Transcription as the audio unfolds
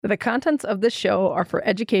The contents of this show are for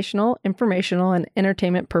educational, informational, and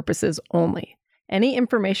entertainment purposes only. Any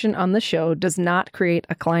information on the show does not create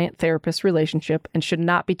a client-therapist relationship and should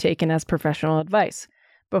not be taken as professional advice.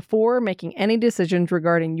 Before making any decisions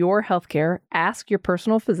regarding your healthcare, ask your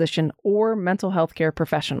personal physician or mental health care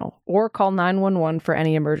professional, or call 911 for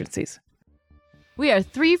any emergencies. We are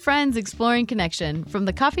three friends exploring connection, from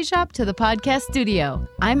the coffee shop to the podcast studio.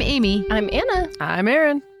 I'm Amy. I'm Anna. I'm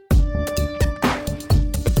Erin.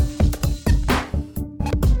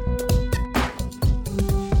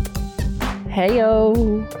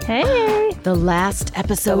 Heyo. Hey. The last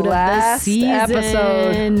episode of the last season.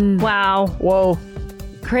 episode. Wow. Whoa.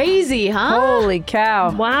 Crazy, huh? Holy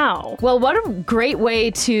cow. Wow. Well, what a great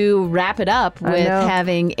way to wrap it up with know.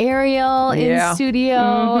 having Ariel in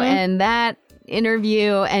studio and that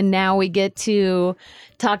interview. And now we get to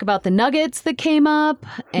talk about the nuggets that came up.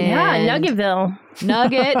 And Yeah, Nuggetville.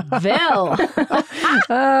 Nuggetville.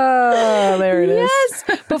 Oh, there it is.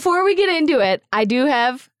 Yes. Before we get into it, I do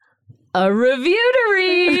have a review to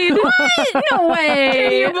read. What? No way.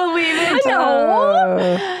 Can you believe it?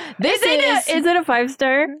 Oh. This Is it a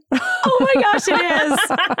 5-star? Oh my gosh, it is.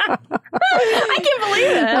 I can't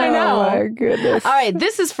believe it. I know. Oh my goodness. All right,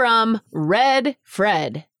 this is from Red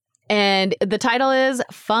Fred. And the title is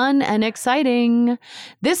Fun and Exciting.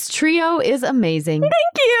 This trio is amazing. Thank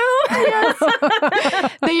you.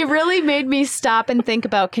 Yes. They really made me stop and think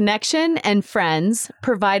about connection and friends,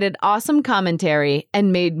 provided awesome commentary,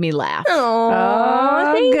 and made me laugh.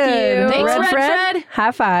 Oh, thank good. you. Thanks, Red Fred.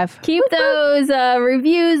 High five. Keep those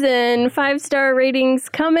reviews and 5-star ratings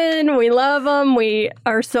coming. We love them. We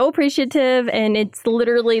are so appreciative, and it's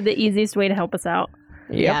literally the easiest way to help us out.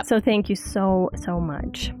 Yep. So thank you so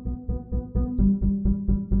much.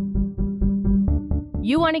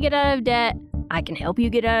 You want to get out of debt? I can help you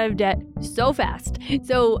get out of debt so fast.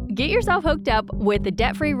 So get yourself hooked up with the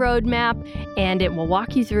Debt-Free Roadmap, and it will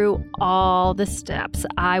walk you through all the steps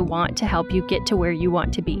I want to help you get to where you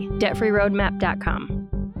want to be. DebtFreeRoadmap.com.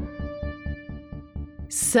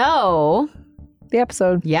 So, The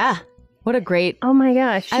episode. yeah. What a great... Oh my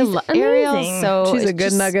gosh, she's I love amazing. Ariel. So She's a it's good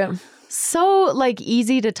just nugget. So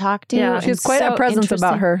easy to talk to. Yeah. and She has quite so a presence interesting.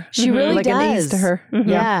 about her. She really like does. an ease to her.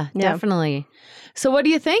 Yeah, Yeah. definitely. So what do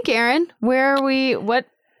you think, Erin? Where are we? What?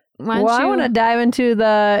 Why don't Well, I you- want to dive into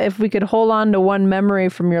if we could hold on to one memory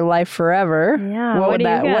from your life forever. Yeah, What what would do you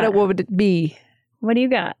that? got? What would it be? What do you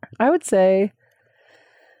got? I would say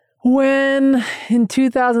when in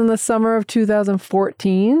the summer of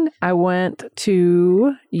 2014, I went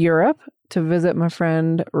to Europe to visit my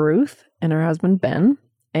friend Ruth and her husband Ben.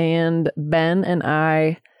 And Ben and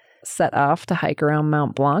I set off to hike around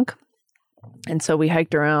Mount Blanc. And so we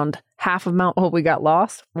hiked around half of Mount, we got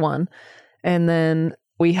lost, one. And then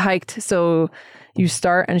we hiked, so you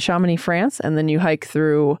start in Chamonix, France, and then you hike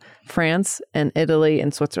through France and Italy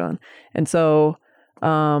and Switzerland. And so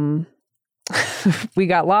we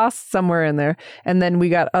got lost somewhere in there, and then we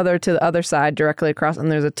got to the other side directly across,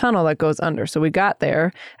 and there's a tunnel that goes under. So we got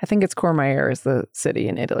there. I think it's Courmayeur is the city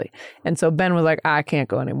in Italy. And so Ben was like, I can't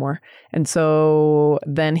go anymore. And so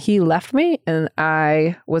then he left me, and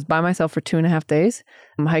I was by myself for 2.5 days.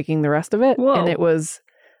 I'm hiking the rest of it. Whoa. And it was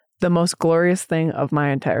the most glorious thing of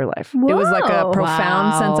my entire life. It was like a Whoa.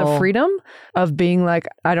 profound sense Wow. of freedom, of being like,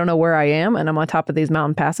 I don't know where I am, and I'm on top of these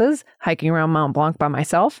mountain passes, hiking around Mount Blanc by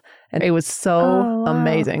myself. And it was so Oh, wow.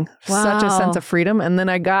 amazing. Such a Wow. sense of freedom. And then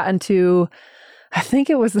I got into, I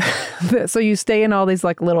think it was, so you stay in all these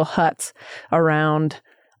like little huts around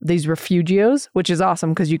these refugios, which is awesome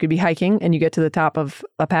because you could be hiking and you get to the top of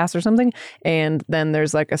a pass or something, and then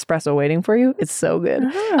there's like espresso waiting for you. It's so good.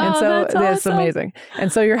 And so that's it's awesome. amazing.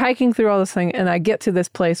 And so you're hiking through all this thing, and I get to this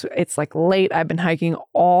place. It's like late. I've been hiking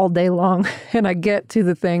all day long, and I get to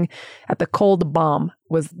the thing at the Col de Baume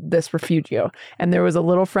was this refugio. And there was a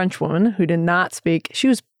little French woman who did not speak. She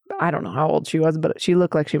was, I don't know how old she was, but she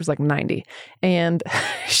looked like she was like 90. And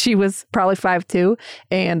she was probably 5'2",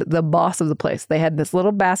 and the boss of the place. They had this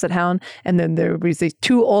little basset hound, and then there was these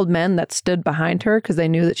 2 old men that stood behind her because they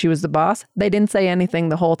knew that she was the boss. They didn't say anything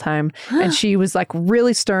the whole time. And she was like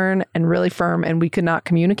really stern and really firm, and we could not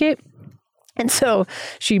communicate. And so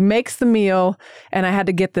she makes the meal, and I had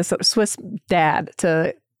to get this Swiss dad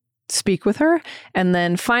to speak with her. And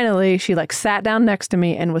then finally she like sat down next to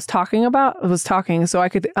me and was talking so I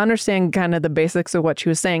could understand kind of the basics of what she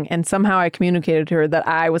was saying. And somehow I communicated to her that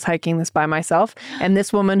I was hiking this by myself. And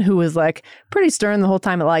this woman who was like pretty stern the whole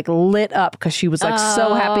time, like lit up because she was like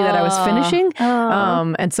so happy that I was finishing.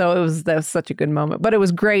 And so that was such a good moment. But it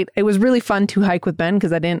was great. It was really fun to hike with Ben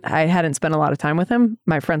because I hadn't spent a lot of time with him,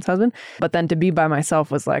 my friend's husband. But then to be by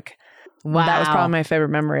myself was like Wow. That was probably my favorite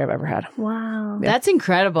memory I've ever had. Wow. Yeah. That's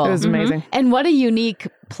incredible. It was amazing. And what a unique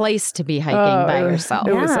place to be hiking by yourself.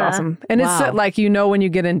 It was Yeah. awesome. And Wow. it's like, when you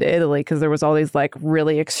get into Italy, because there was all these like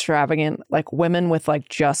really extravagant like women with like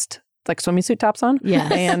just like swimming suit tops on.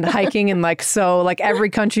 Yes. And hiking and like, so like every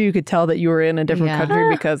country you could tell that you were in a different Yeah. country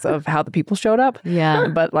because of how the people showed up. Yeah.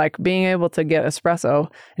 But like being able to get espresso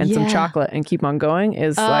and some Yeah. chocolate and keep on going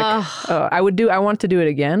is like, I want to do it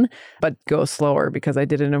again, but go slower because I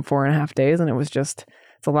did it in 4.5 days and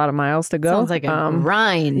it's a lot of miles to go. Sounds like a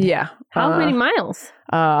grind. Yeah. How many miles?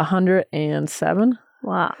 107.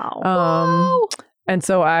 Wow. And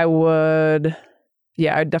so I'd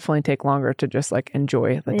definitely take longer to just like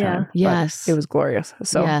enjoy the Yeah. time. But Yes. it was glorious.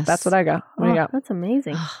 So Yes. that's what I got. What do you got? That's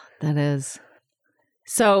amazing. That is.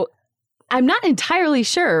 So I'm not entirely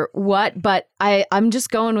sure what, but I'm just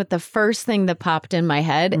going with the first thing that popped in my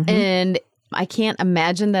head. Mhm. And I can't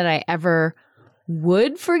imagine that I ever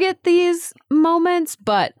would forget these moments,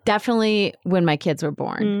 but definitely when my kids were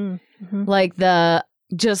born. Mm-hmm. Like the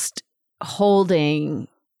just holding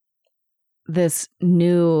this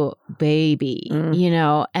new baby,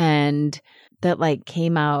 and that like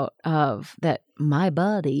came out of that my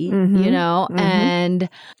body, Mhm. and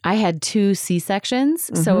I had 2 C-sections.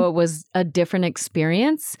 So it was a different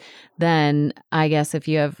experience than I guess if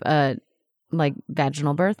you have a like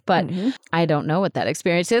vaginal birth, but I don't know what that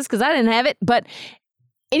experience is because I didn't have it. But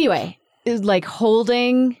anyway, it was like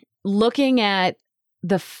looking at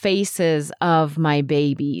the faces of my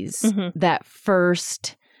babies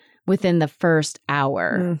within the first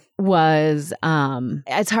hour was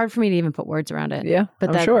it's hard for me to even put words around it. Yeah,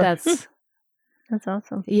 But I'm sure. that's That's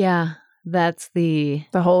awesome. yeah, that's the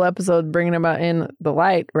whole episode bringing about in the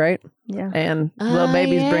light, right? Yeah. And little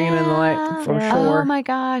baby's bringing in the light for Yeah. sure. Oh my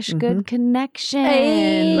gosh, good connection.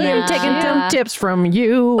 Hey, I'm taking some tips from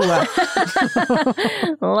you.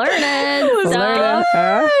 Learning stuff.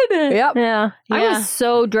 Yep. Yeah. I Yeah. was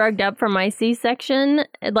so drugged up from my C-section.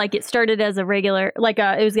 Like it started as a regular,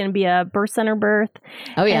 it was going to be a birth center birth.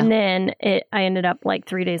 Oh yeah. And then I ended up like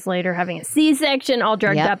 3 days later having a C-section all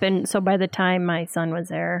drugged Yep. up. And so by the time my son was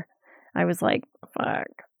there, I was like, fuck,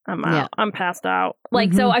 I'm out. Yeah. I'm passed out.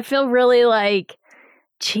 Like, so I feel really like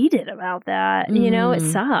cheated about that. It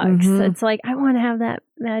sucks. It's like, I want to have that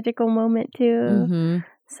magical moment too.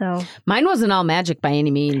 So, Mine wasn't all magic by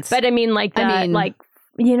any means. but I mean, like, that, I mean- like,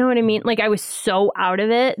 you know what I mean? Like, I was so out of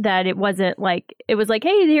it that it wasn't like, it was like,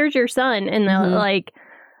 hey, here's your son. And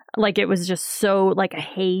like it was just so like a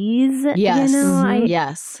haze. yes.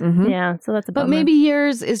 Yes. Yeah. So that's a But bummer. maybe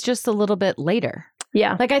yours is just a little bit later.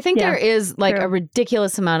 Yeah. Like I think Yeah. there is like True. a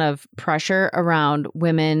ridiculous amount of pressure around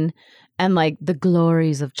women and like the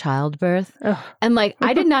glories of childbirth. Ugh. And like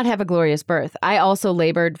I did not have a glorious birth. I also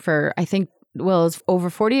labored for it was over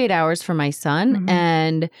 48 hours for my son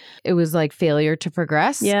and it was like failure to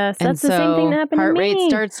progress. Yes, And that's the same thing that happened to heart rate me.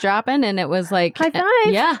 starts dropping and it was like High five.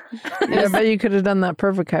 Yeah. Yeah, but you could have done that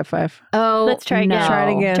perfect high five. Oh, Let's try again. no. Try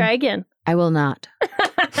it again. Try again. I will not.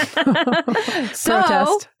 So,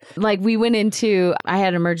 Protest. like we went into, I had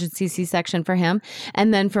an emergency C-section for him.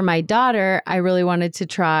 And then for my daughter, I really wanted to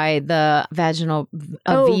try the vaginal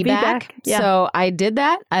VBAC. VBAC, yeah. So I did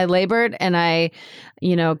that. I labored and I,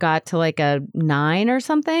 got to like a 9 or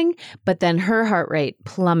something, but then her heart rate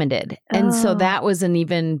plummeted. And so Oh. that was an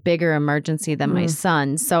even bigger emergency than my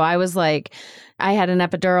son. So I was like, I had an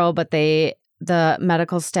epidural, but the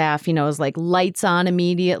medical staff, was like lights on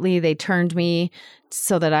immediately. They turned me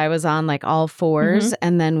so that I was on like all fours.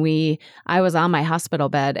 And then I was on my hospital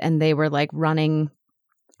bed and they were like running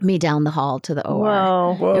me down the hall to the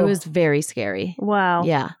OR. Whoa. It was very scary. Wow.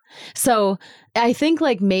 Yeah. So I think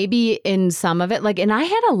like maybe in some of it, like, and I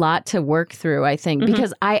had a lot to work through, I think,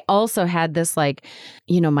 because I also had this like,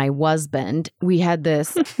 my husband, we had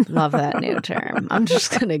this, love that new term. I'm just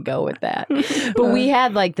going to go with that. But we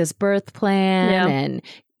had like this birth plan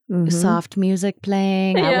and soft music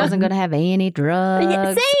playing. I Yeah. wasn't going to have any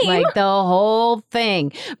drugs. same. Like the whole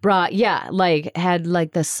thing had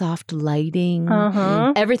like the soft lighting,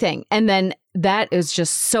 everything. And then that is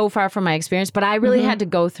just so far from my experience. But I really had to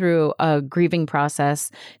go through a grieving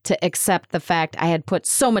process to accept the fact I had put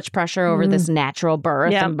so much pressure over this natural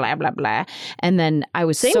birth Yeah. and blah, blah, blah. And then I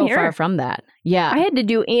was Same so here. far from that. Yeah. I had to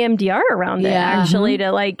do EMDR around it Yeah. actually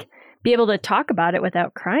to like be able to talk about it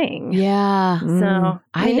without crying. yeah. So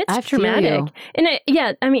I mean, it's I feel traumatic. you.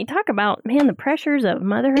 And talk about the pressures of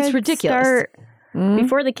motherhood. It's ridiculous. Start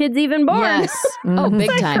before the kid's even born. Yes. Oh, big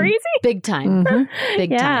Isn't that time. crazy? Big time.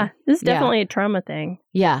 Big Yeah, time. this is Yeah. definitely a trauma thing.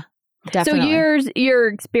 Yeah. Definitely. So your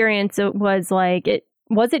experience was like it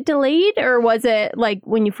Was it delayed or was it like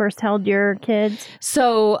when you first held your kids?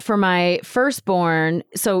 So for my firstborn,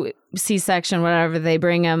 so C-section, whatever, they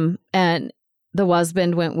bring him, and the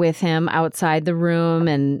husband went with him outside the room,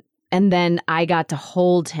 and then I got to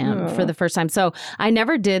hold him for the first time. So I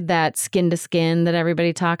never did that skin to skin that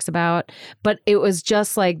everybody talks about, but it was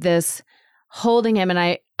just like this holding him. And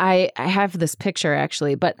I have this picture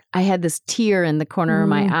actually, but I had this tear in the corner of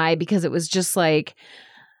my eye because it was just like,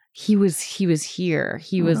 he was here.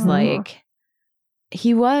 He was like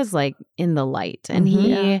in the light,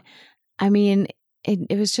 and I mean,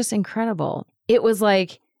 it was just incredible. It was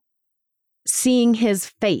like seeing his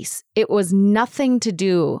face. It was nothing to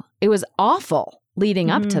do. It was awful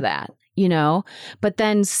leading up to that, you know, but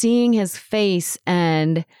then seeing his face,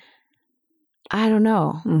 and I don't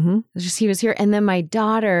know, it was just, he was here. And then my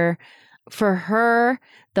daughter, for her,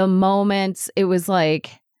 the moments, it was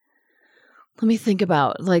like, let me think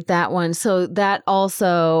about like that one. So that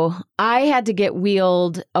also, I had to get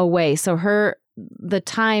wheeled away. So the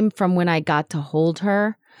time from when I got to hold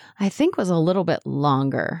her, I think was a little bit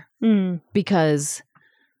longer because,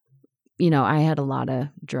 you know, I had a lot of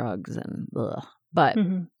drugs and but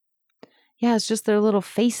yeah, it's just their little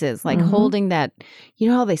faces, like holding that, you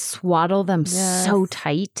know how they swaddle them so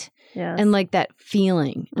tight and like that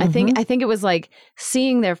feeling. I think it was like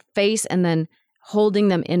seeing their face and then holding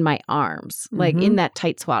them in my arms, like in that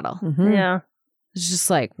tight swaddle. Yeah. It's just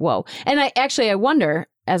like, whoa. And I wonder,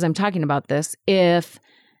 as I'm talking about this, is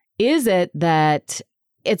it that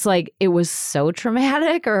it's like it was so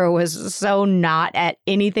traumatic or it was so not at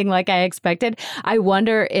anything like I expected? I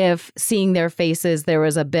wonder if seeing their faces,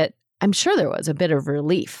 I'm sure there was a bit of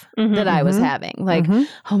relief that I was having. Like,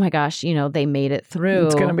 oh my gosh, you know, they made it through.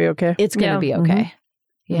 It's going to be okay. It's going to be okay.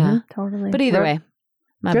 Yeah. Totally. But either way,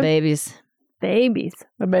 my babies.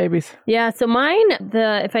 The babies. Yeah. So mine,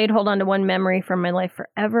 if I could hold on to one memory from my life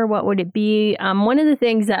forever, what would it be? One of the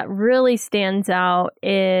things that really stands out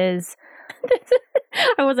is,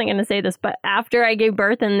 I wasn't going to say this, but after I gave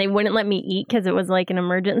birth and they wouldn't let me eat because it was like an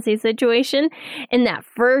emergency situation. And that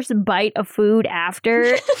first bite of food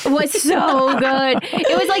after was so good.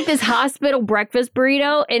 It was like this hospital breakfast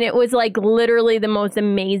burrito. And it was like literally the most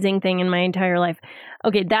amazing thing in my entire life.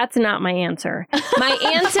 Okay, that's not my answer. My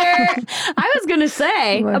answer, I was going to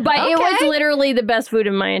say, but it was literally the best food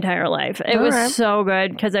in my entire life. It was so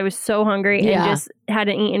good because I was so hungry and just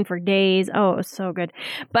hadn't eaten for days. Oh, it was so good.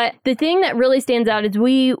 But the thing that really stands out is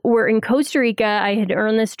we were in Costa Rica. I had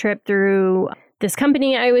earned this trip through this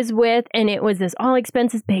company I was with, and it was this all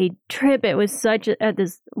expenses paid trip. It was such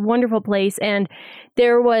this wonderful place. And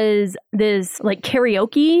there was this like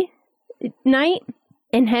karaoke night.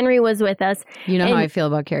 And Henry was with us. You know how I feel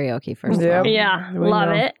about karaoke, first of all. Yeah, love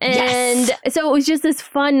it. And so it was just this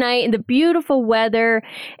fun night and the beautiful weather.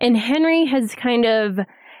 And Henry has kind of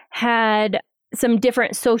had some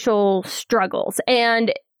different social struggles.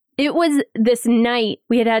 And it was this night,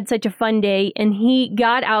 we had such a fun day, and he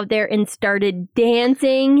got out there and started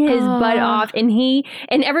dancing his butt off. And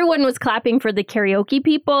everyone was clapping for the karaoke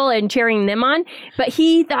people and cheering them on. But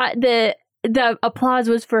he thought the applause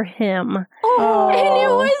was for him. And it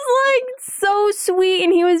was like so sweet.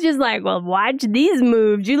 And he was just like, well, watch these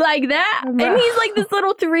moves. You like that? And he's like this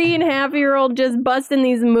little 3.5-year-old just busting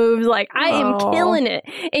these moves. Like, I am killing it.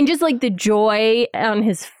 And just like the joy on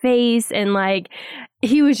his face, and like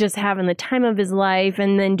he was just having the time of his life.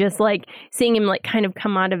 And then just like seeing him like kind of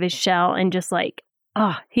come out of his shell and just like,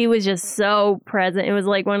 he was just so present. It was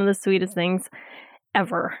like one of the sweetest things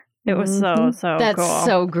ever. It was so cool. That's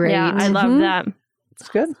so great. Yeah, I love that. It's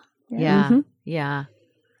good. Yeah. Yeah.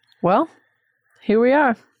 Well, here we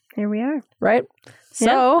are. Right?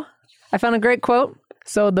 So, I found a great quote.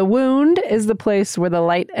 So, the wound is the place where the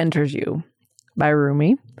light enters you, by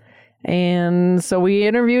Rumi. And so we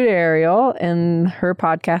interviewed Ariel, and her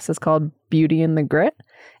podcast is called Beauty in the Grit.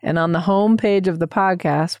 And on the home page of the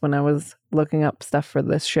podcast, when I was looking up stuff for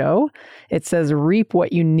this show, it says reap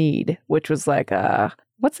what you need, which was like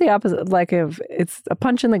what's the opposite? Like if it's a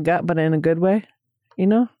punch in the gut, but in a good way, you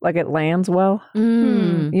know, like it lands well. You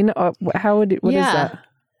know, what is that?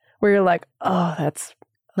 Where you're like, oh, that's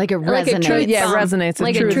like it resonates. Resonates.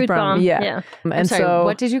 Like a truth bomb. Yeah. And sorry, so,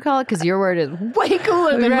 what did you call it? Because your word is way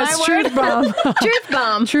cooler than my word. Truth bomb. Truth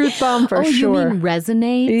bomb. Truth bomb for sure. You mean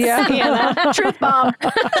resonates? Yeah. Truth bomb.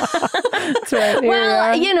 That's right.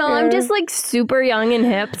 Well, you know, I'm just like super young and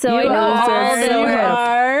hip, so I know all so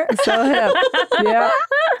hip. So hip. Yeah.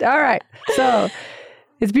 All right. So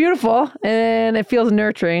It's beautiful and it feels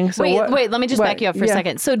nurturing. So wait, let me just back you up for a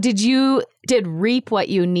second. So did Reap What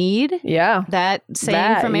You Need? Yeah. That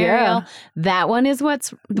saying from Ariel, that one is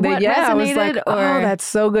what resonated? I was like, oh, that's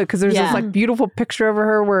so good. Because there's this like beautiful picture of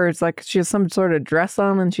her where it's like she has some sort of dress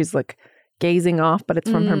on and she's like gazing off, but it's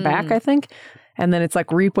from her back, I think. And then it's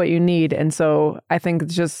like reap what you need. And so I think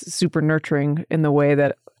it's just super nurturing in the way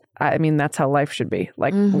that, I mean, that's how life should be.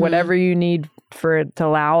 Like whatever you need for it to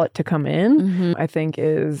allow it to come in, I think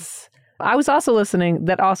is... I was also listening,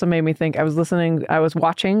 that also made me think, I was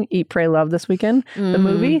watching Eat, Pray, Love this weekend, the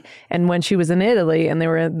movie. And when she was in Italy and they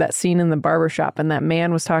were in that scene in the barbershop and that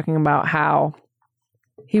man was talking about how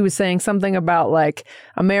he was saying something about like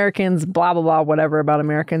Americans, blah, blah, blah, whatever about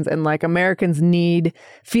Americans. And like Americans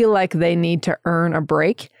feel like they need to earn a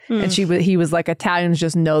break. And he was like, Italians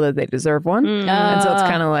just know that they deserve one. And so it's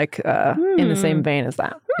kind of like in the same vein as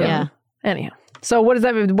that. Yeah. Anyhow. So what does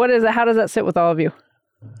that mean? How does that sit with all of you?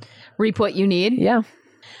 Reap what you need? Yeah.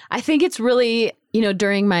 I think it's really,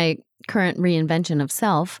 during my current reinvention of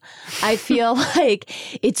self, I feel like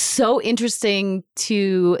it's so interesting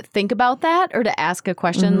to think about that or to ask a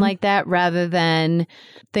question like that rather than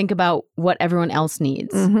think about what everyone else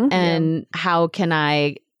needs and how can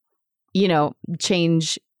I,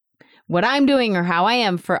 change what I'm doing or how I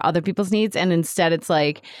am for other people's needs. And instead it's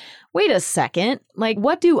like, wait a second, like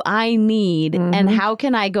what do I need and how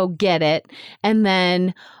can I go get it? And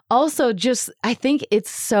then also just, I think it's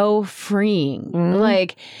so freeing.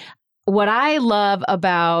 Like what I love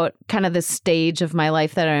about kind of the stage of my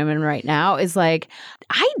life that I'm in right now is like,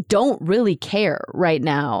 I don't really care right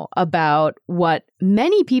now about what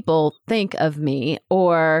many people think of me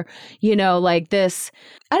or, like this,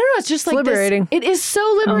 I don't know, it's just like liberating. It is so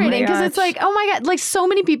liberating because it's like, oh my God, like so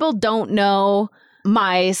many people don't know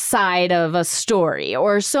my side of a story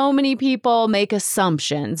or so many people make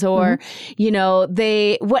assumptions or,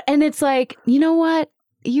 and it's like, you know what?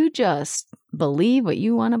 You just believe what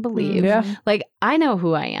you want to believe. Yeah. Like, I know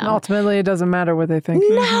who I am. Ultimately, it doesn't matter what they think.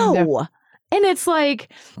 No. Yeah. And it's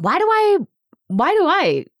like, why do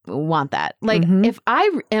I want that? Like, if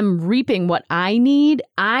I am reaping what I need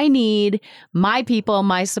my people,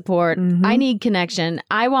 my support. I need connection.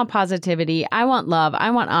 I want positivity. I want love.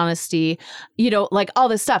 I want honesty, like all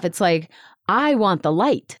this stuff. It's like, I want the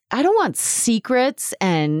light. I don't want secrets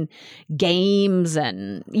and games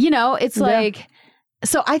and, it's like,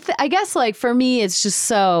 so I guess like for me, it's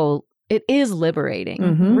just it is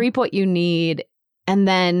liberating. Reap what you need and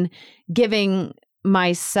then giving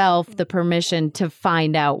myself the permission to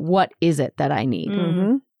find out what is it that I need.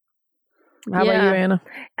 How about you, Anna?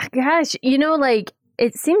 Gosh, like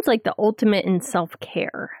it seems like the ultimate in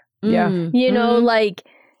self-care. Yeah. Like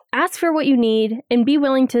ask for what you need and be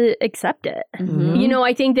willing to accept it.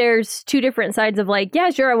 I think there's two different sides of like, yeah,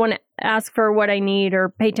 sure, I want to ask for what I need or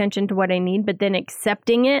pay attention to what I need, but then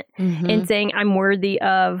accepting it and saying I'm worthy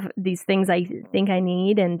of these things I think I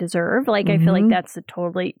need and deserve. Like, I feel like that's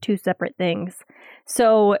totally two separate things.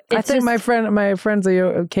 So I think my friend's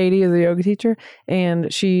Katie is a yoga teacher,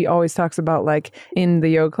 and she always talks about like in the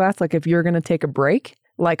yoga class, like if you're going to take a break,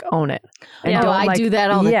 like own it. And I do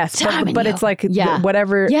that all the time. But it's like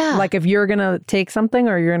whatever, like if you're going to take something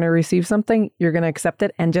or you're going to receive something, you're going to accept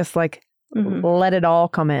it and just like let it all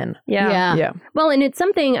come in. Yeah. Well, and it's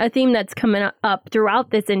a theme that's coming up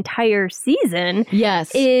throughout this entire season.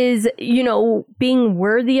 Yes. Is, being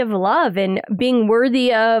worthy of love and being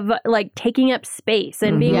worthy of like taking up space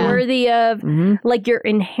and being worthy of like your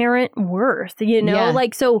inherent worth,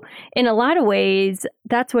 like, so in a lot of ways,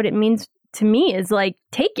 that's what it means to me is like,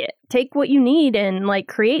 take what you need and like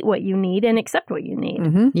create what you need and accept what you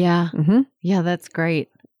need. Yeah. Yeah, that's great.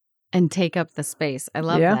 And take up the space. I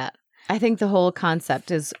love that. I think the whole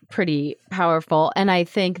concept is pretty powerful. And I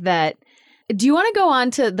think that, do you want to go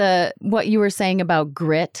on to what you were saying about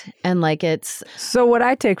grit and like it's... So what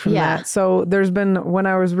I take from that, so there's been, when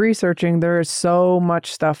I was researching, there is so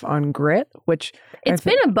much stuff on grit, which... It's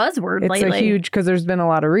been a buzzword lately. It's a huge, because there's been a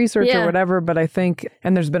lot of research or whatever, but I think,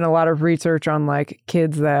 and there's been a lot of research on like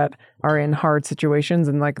kids that are in hard situations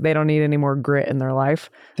and like they don't need any more grit in their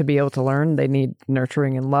life to be able to learn. They need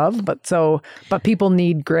nurturing and love. But people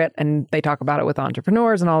need grit, and they talk about it with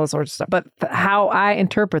entrepreneurs and all this sort of stuff. But how I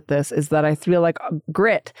interpret this is that I feel like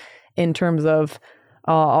grit in terms of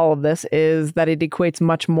all of this is that it equates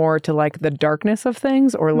much more to like the darkness of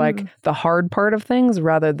things or like the hard part of things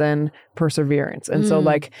rather than perseverance. And so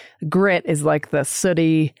like grit is like the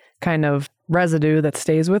sooty kind of residue that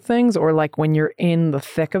stays with things, or like when you're in the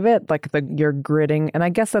thick of it, like you're gritting. And I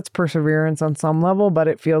guess that's perseverance on some level, but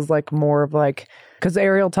it feels like more of like, because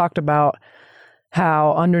Ariel talked about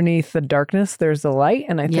how underneath the darkness there's the light,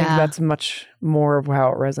 and I think Yeah. that's much more of how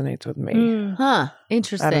it resonates with me. Mm. Huh.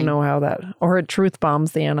 Interesting. I don't know how that, or it truth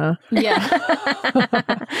bombs the Anna. Yeah.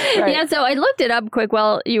 Right. Yeah, so I looked it up quick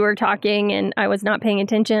while you were talking, and I was not paying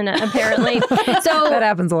attention, apparently. So That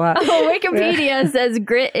happens a lot. Wikipedia says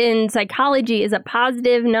grit in psychology is a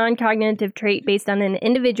positive, non-cognitive trait based on an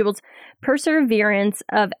individual's perseverance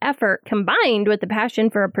of effort combined with the passion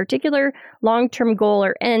for a particular long-term goal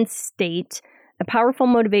or end state, a powerful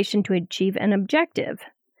motivation to achieve an objective.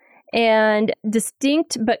 And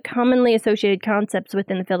distinct but commonly associated concepts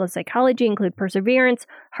within the field of psychology include perseverance,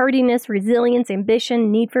 hardiness, resilience, ambition,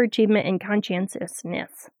 need for achievement, and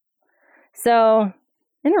conscientiousness. So,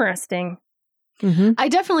 interesting. Mm-hmm. I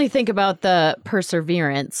definitely think about the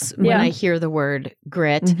perseverance when Yeah. I hear the word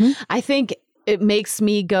grit. Mhm. I think it makes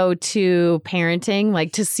me go to parenting,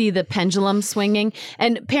 like to see the pendulum swinging,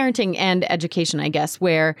 and parenting and education, I guess,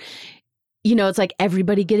 where, you know, it's like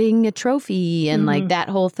everybody getting a trophy and like that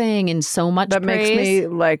whole thing and so much That praise. makes me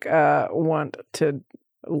like want to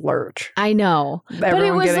lurch. I know.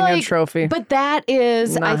 Everyone was getting a like- trophy. But that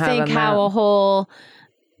is, Not I think, having how that. a whole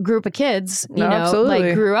group of kids, you No, know, absolutely.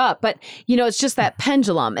 like grew up. But, you know, it's just that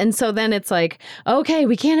pendulum. And so then it's like, okay,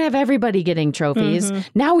 we can't have everybody getting trophies.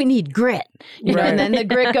 Now we need grit. You know, Right. and then the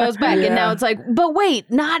grit goes back. And now Yeah. it's like, but wait,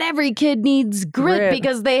 not every kid needs grit, Grit.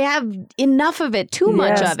 because they have enough of it, too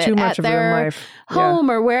much Yes, of it too at much of it in their life. Yeah. home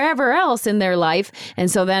or wherever else in their life. And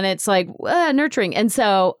so then it's like nurturing. And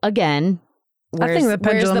so again, I think the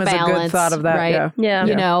pendulum where's the is a good balance, thought of that. right? Yeah. Yeah.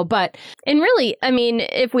 You know, but And really, I mean,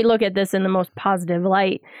 if we look at this in the most positive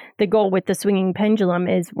light, the goal with the swinging pendulum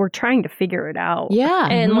is we're trying to figure it out. yeah.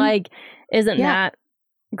 And Mhm. like, isn't Yeah. that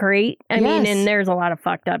great? I mean, Yes. and there's a lot of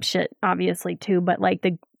fucked up shit, obviously, too, but like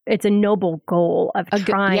it's a noble goal of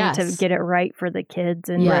trying yes. to get it right for the kids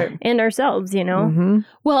and, Yeah. Right. and ourselves, you know? Mm-hmm.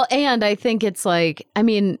 Well, and I think it's like, I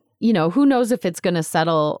mean, you know, who knows if it's going to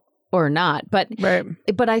settle or not, but Right.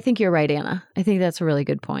 I think you're right, Anna. I think that's a really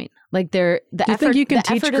good point. Like the Do you effort, think you can the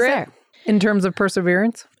teach effort is grit there. in terms of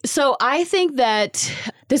perseverance? So I think that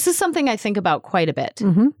this is something I think about quite a bit,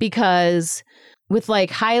 Mm-hmm. because with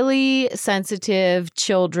like highly sensitive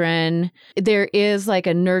children, there is like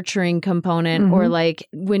a nurturing component, or Mhm. like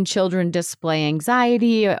when children display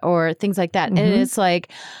anxiety or things like that. And Mhm. it's like,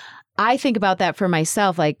 I think about that for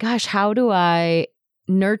myself, like, gosh, how do I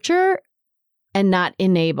nurture and not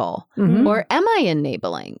enable? Mhm. Or am I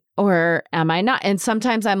enabling? Or am I not? And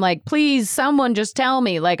sometimes I'm like, please, someone just tell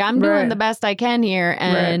me, like, I'm doing Right. the best I can here.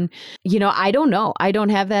 And, you know, I don't know. I don't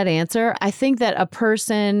have that answer. I think that a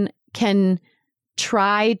person can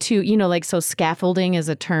try to, you know, like, so scaffolding is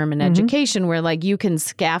a term in Mhm. education where like you can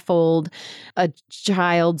scaffold a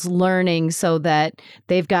child's learning so that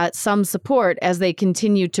they've got some support as they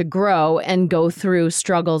continue to grow and go through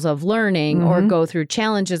struggles of learning or Mhm. go through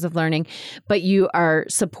challenges of learning, but you are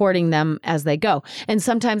supporting them as they go. And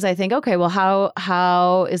sometimes I think, okay, well,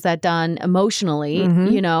 how is that done emotionally,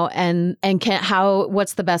 Mhm. you know, and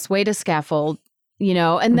what's the best way to scaffold, you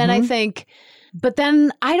know? And then I Mhm. think, but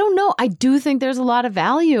then I don't know. I do think there's a lot of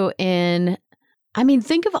value in, I mean,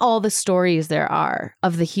 think of all the stories there are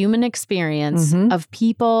of the human experience Mhm. of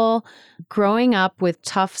people growing up with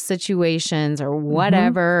tough situations or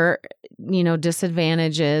whatever, you know,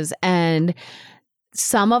 disadvantages. And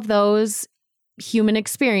some of those human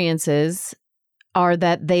experiences are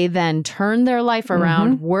that they then turn their life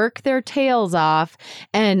around, work their tails off,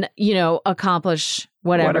 and, you know, accomplish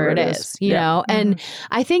whatever it is, you Yeah. know? And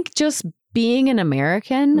I think just being an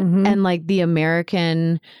American Mhm. and like the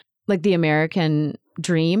American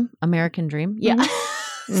dream, yeah.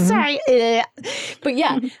 Mhm. Sorry. But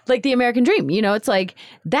yeah, like the American dream, you know, it's like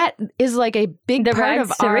that is like a big The part of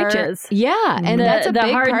rags to our riches. Yeah, and that's a the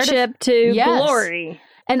big hardship part of, to Yes. glory.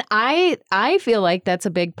 and I feel like that's a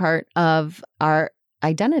big part of our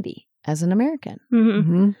identity as an American.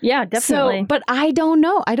 Mm-hmm. Mhm. Yeah, definitely. So, but I don't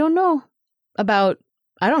know. I don't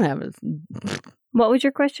What was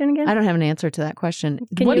your question again? have an answer to that question.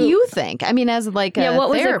 Can What do you- you think? I mean, as like a yeah, what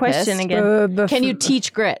was the therapist, question again? Can you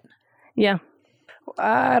teach grit? Yeah.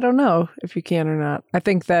 I don't know if you can or not. I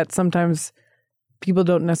think that sometimes people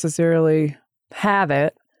don't necessarily have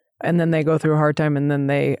it, and then they go through a hard time, and then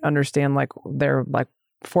they understand like they're like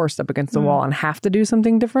forced up against the wall and have to do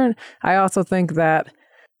something different. I also think that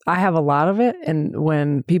I have a lot of it, and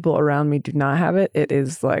when people around me do not have it, it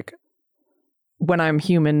is like when I'm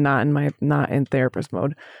human, not in therapist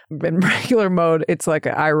mode. In regular mode, it's like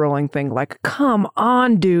an eye rolling thing. Like, come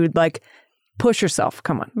on, dude! Like, push yourself.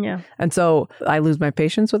 Come on. Yeah. And so I lose my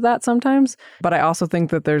patience with that sometimes. But I also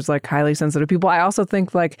think that there's like highly sensitive people. I also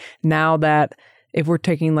think like now that if we're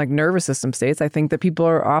taking like nervous system states, I think that people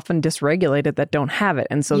are often dysregulated that don't have it.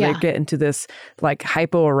 And so they get into this like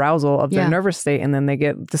hypoarousal of their nervous state, and then they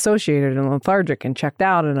get dissociated and lethargic and checked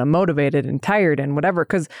out and unmotivated and tired and whatever.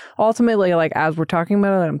 Because ultimately, like as we're talking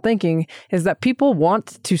about it, I'm thinking is that people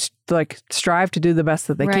want to like strive to do the best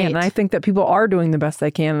that they can. And I think that people are doing the best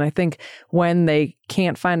they can. And I think when they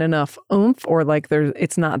can't find enough oomph or like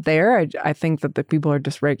it's not there, I think that the people are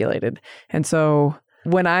dysregulated. And so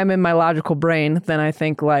when I'm in my logical brain, then I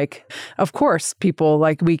think like, of course, people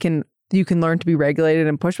like you can learn to be regulated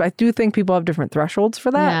and pushed. But I do think people have different thresholds for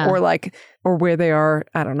that or where they are,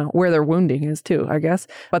 I don't know, where their wounding is too, I guess.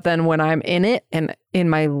 But then when I'm in it and in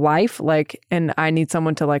my life, like, and I need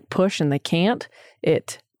someone to like push and they can't,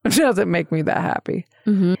 it doesn't make me that happy.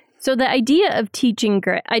 Mm-hmm. So the idea of teaching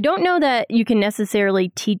grit, I don't know that you can necessarily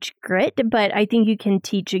teach grit, but I think you can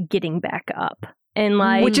teach getting back up. And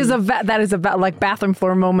like, which is like bathroom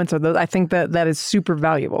floor moments, or those. I think that is super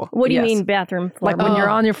valuable. What do you mean bathroom floor? Like when you're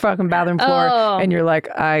on your fucking bathroom floor and you're like,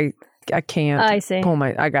 I can't. I see.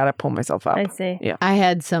 I gotta pull myself up. I see. Yeah. I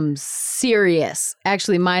had some serious.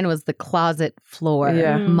 Actually, mine was the closet floor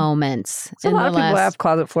moments. So a lot of people have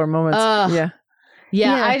closet floor moments.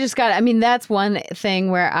 Yeah, I just got. I mean, that's one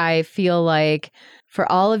thing where I feel like for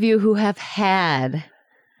all of you who have had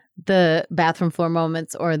the bathroom floor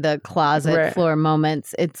moments or the closet floor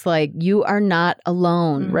moments, it's like you are not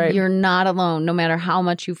alone. Right. You're not alone, no matter how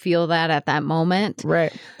much you feel that at that moment.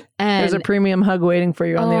 Right. And there's a premium hug waiting for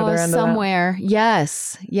you on the other end somewhere. of that.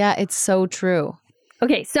 Yes. Yeah, it's so true.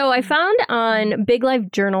 Okay, so I found on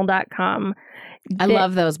biglifejournal.com. I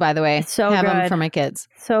love those, by the way. So Have good. them for my kids.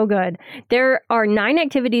 So good. There are 9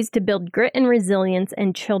 activities to build grit and resilience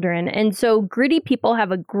in children. And so gritty people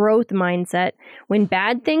have a growth mindset. When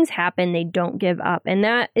bad things happen, they don't give up. And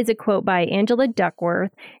that is a quote by Angela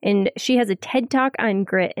Duckworth. And she has a TED Talk on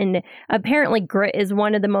grit. And apparently grit is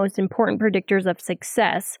one of the most important predictors of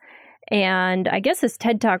success. And I guess this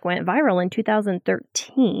TED Talk went viral in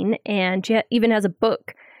 2013. And she even has a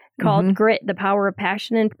book called Grit, The Power of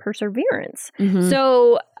Passion and Perseverance.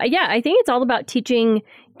 So, I think it's all about teaching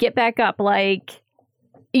get back up, like,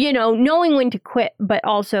 you know, knowing when to quit, but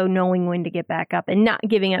also knowing when to get back up and not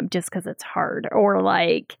giving up just because it's hard or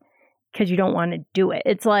like because you don't want to do it.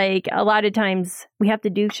 It's like a lot of times we have to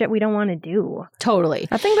do shit we don't want to do. Totally.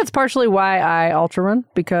 I think that's partially why I ultra run,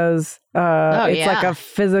 because it's like a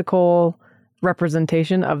physical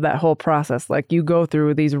representation of that whole process. Like you go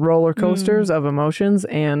through these roller coasters of emotions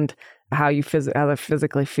and how they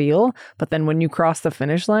physically feel, but then when you cross the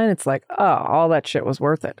finish line, it's like, oh, all that shit was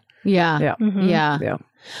worth it. Yeah.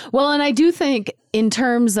 Well, and I do think in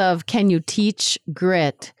terms of can you teach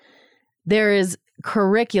grit, there is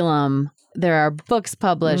curriculum, there are books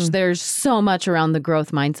published, there's so much around the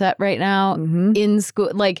growth mindset right now in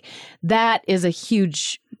school. Like that is a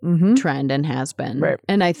huge trend and has been. Right.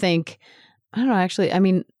 And I think I don't know, actually, I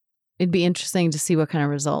mean, it'd be interesting to see what kind of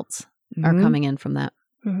results are coming in from that.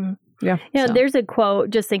 Yeah. Yeah, So. there's a quote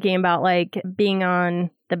just thinking about like being on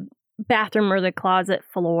the bathroom or the closet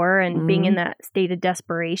floor and being in that state of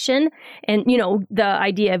desperation. And, you know, the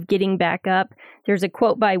idea of getting back up. There's a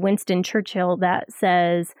quote by Winston Churchill that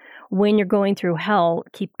says, when you're going through hell,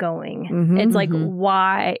 keep going. It's like,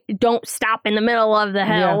 why? Don't stop in the middle of the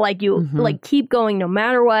hell. Yeah. Like you, like keep going no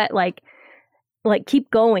matter what. Like keep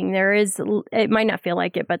going. It might not feel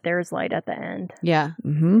like it, but there's light at the end. Yeah.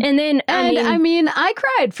 And then, I mean, I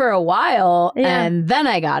cried for a while and then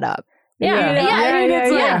I got up.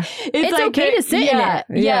 It's like, okay to sit in it.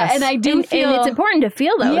 Yeah, and I do feel... And it's important to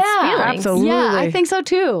feel those feelings. Absolutely. Yeah, I think so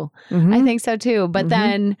too. I think so too. But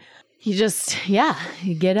then you just,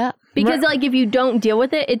 you get up. Because like if you don't deal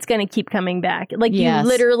with it, it's going to keep coming back. Like you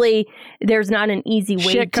literally, there's not an easy way.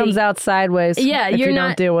 Shit comes out sideways. Yeah, if you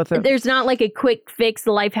don't deal with it. There's not like a quick fix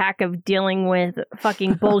life hack of dealing with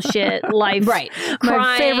fucking bullshit life. Right. Crying.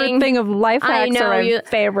 My favorite thing of life hacks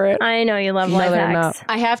favorite. I know you love life hacks.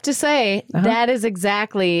 I have to say that is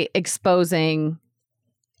exactly exposing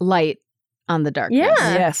light on the darkness.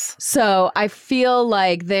 Yeah. Yes. So I feel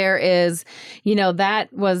like there is, that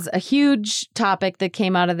was a huge topic that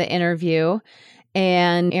came out of the interview.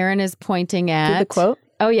 And Erin is pointing at the quote.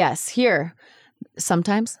 Oh, yes. Here.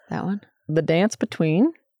 Sometimes that one. The dance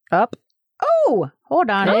between up. Oh, hold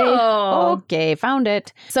on. Okay, found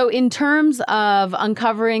it. So in terms of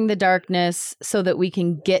uncovering the darkness so that we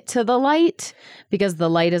can get to the light, because the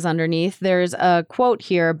light is underneath, there's a quote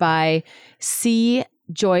here by C.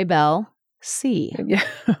 Joy Bell. C. Yeah.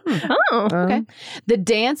 Okay. The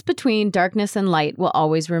dance between darkness and light will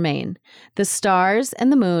always remain. The stars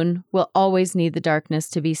and the moon will always need the darkness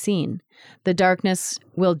to be seen. The darkness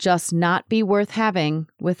will just not be worth having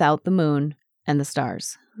without the moon and the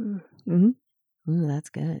stars. Mm-hmm. Ooh, that's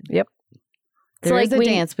good. Yep. There is a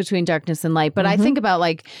dance between darkness and light, but I think about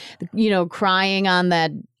like, crying on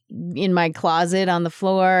that in my closet on the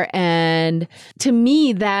floor. And to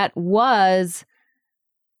me, that was,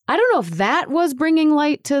 I don't know if that was bringing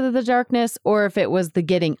light to the darkness or if it was the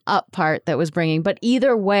getting up part that was bringing, but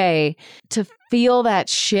either way, to feel that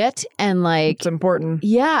shit and like, It's important.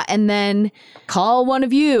 yeah, and then call one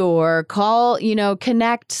of you or call,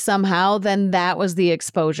 connect somehow, then that was the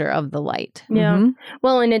exposure of the light. Yeah. Mhm.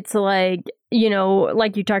 Well, and it's like,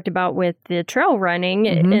 like you talked about with the trail running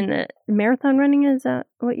Mhm. and the marathon running, is that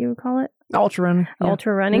what you would call it? Ultra running. Yeah.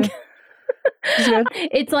 Ultra running. Yeah. It's good.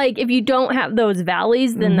 It's like if you don't have those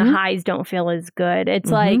valleys, then the Mhm. highs don't feel as good. It's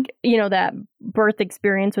Mhm. like, that birth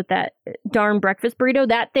experience with that darn breakfast burrito.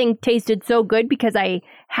 That thing tasted so good because I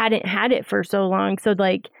hadn't had it for so long. So,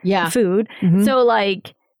 like, Yeah. food. Mhm. So,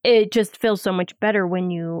 like, it just feels so much better when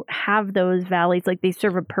you have those valleys. Like, they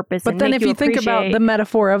serve a purpose. But and then make if you think about appreciate- the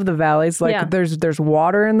metaphor of the valleys, like Yeah. there's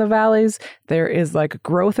water in the valleys, there is like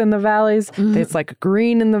growth in the valleys, it's like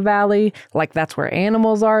green in the valley, like that's where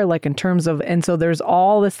animals are, like in terms of, and so there's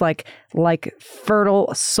all this like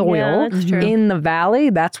fertile soil Yeah, that's true. in the valley.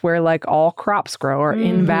 That's where like all crops grow are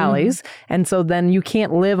in valleys. And so then you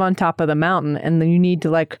can't live on top of the mountain, and then you need to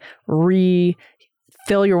like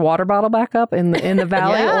fill your water bottle back up in the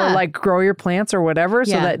valley Yeah. or like grow your plants or whatever.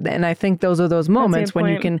 So Yeah. that, and I think those are those moments when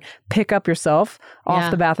you point. can pick up yourself off Yeah.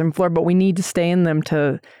 the bathroom floor, but we need to stay in them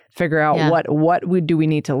to figure out Yeah. what we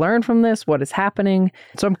need to learn from this, what is happening.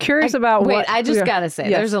 So I'm curious about Wait, what I just yeah. gotta say,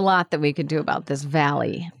 Yes. there's a lot that we could do about this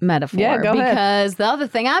valley metaphor. Yeah, go ahead. Because the other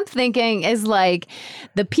thing I'm thinking is like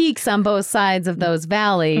the peaks on both sides of those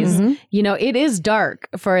valleys. Mm-hmm. It is dark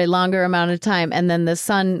for a longer amount of time, and then the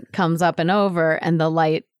sun comes up and over, and the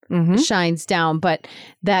light Mm-hmm. shines down. But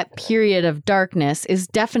that period of darkness is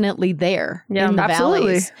definitely there Yeah. in the Absolutely.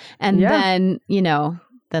 valleys, and Yeah. then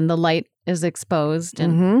then the light is exposed.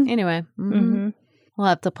 And Mhm. anyway. Mhm. We'll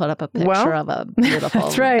have to put up a picture Well, of a beautiful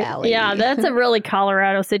that's right. valley. Yeah, that's a really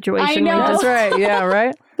Colorado situation. I know. We That's right. Yeah,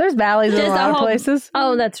 right. There's valleys in Just a a lot of whole- places,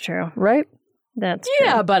 Oh, that's true. right? That's true.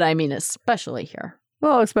 Yeah, but I mean, especially here.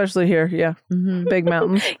 Well, especially here. Yeah. Mm-hmm. Big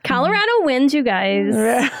mountains. Colorado wins, you guys.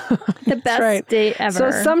 Yeah. The best right. state ever. So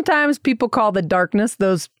sometimes people call the darkness,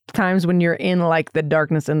 those times when you're in like the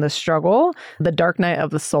darkness and the struggle, the dark night of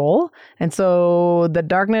the soul. And so the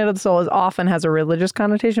dark night of the soul often has a religious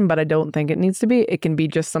connotation, but I don't think it needs to be. It can be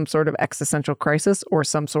just some sort of existential crisis or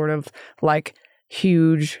some sort of like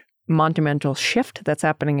huge monumental shift that's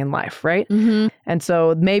happening in life, right? Mm-hmm. And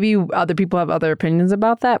so maybe other people have other opinions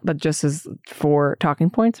about that, but just as for talking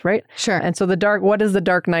points, right? Sure. And so what is the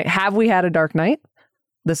dark night? Have we had a dark night?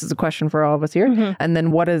 This is a question for all of us here. Mhm. And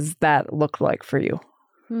then what does that look like for you?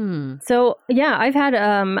 So, yeah, I've had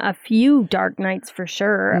a few dark nights for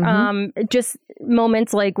sure. Just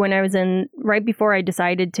moments like when I was right before I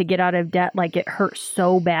decided to get out of debt, like it hurt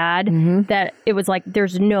so bad that it was like,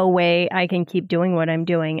 there's no way I can keep doing what I'm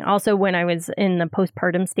doing. Also, when I was in the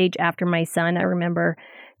postpartum stage after my son, I remember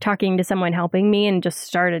talking to someone helping me and just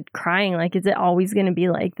started crying. Like, is it always going to be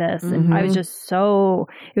like this? And I was just it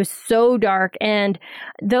was so dark. And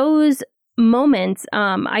those moments,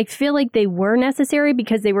 I feel like they were necessary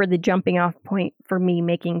because they were the jumping off point for me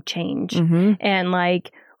making change and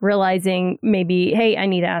like realizing maybe, hey, I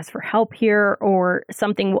need to ask for help here or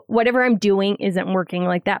something, whatever I'm doing isn't working.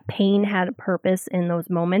 Like that pain had a purpose in those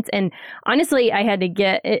moments. And honestly, I had to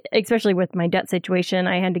get, especially with my debt situation,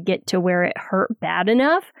 I had to get to where it hurt bad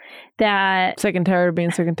enough that, Sick and tired of being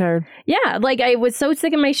sick and tired. yeah, like I was so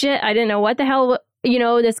sick of my shit. I didn't know what the hell,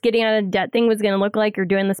 this getting out of debt thing was going to look like or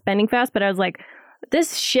doing the spending fast. But I was like,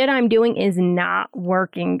 this shit I'm doing is not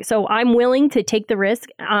working. So I'm willing to take the risk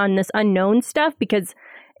on this unknown stuff because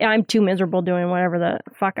I'm too miserable doing whatever the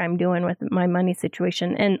fuck I'm doing with my money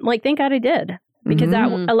situation. And like, thank God I did, because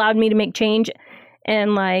that allowed me to make change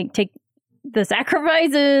and like take the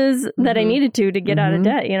sacrifices that I needed to get out of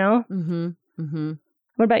debt, Mm-hmm. Mm-hmm.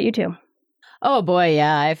 What about you two? Oh boy,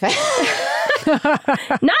 yeah. I've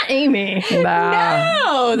Not Amy.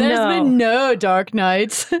 No, there's No. been no dark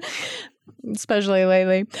nights, especially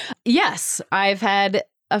lately. Yes, I've had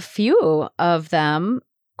a few of them,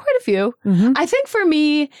 quite a few. I think for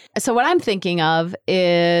me, so what I'm thinking of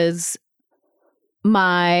is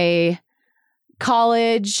my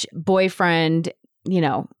college boyfriend. He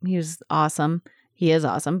was awesome. He is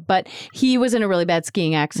awesome, but he was in a really bad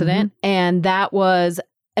skiing accident, and that was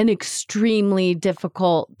an extremely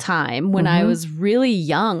difficult time when I was really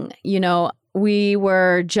young. we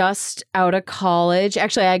were just out of college.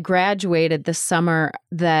 Actually, I graduated the summer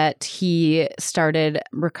that he started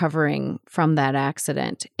recovering from that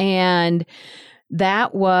accident. And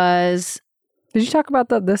that was... Did you talk about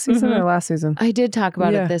that this season or last season? I did talk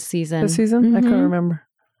about it this season. This season? I couldn't remember.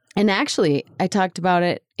 And actually, I talked about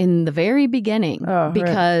it in the very beginning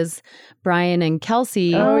because Brian and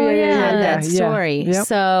Kelsey had that story. Yep.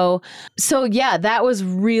 So yeah, that was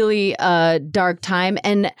really a dark time.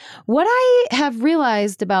 And what I have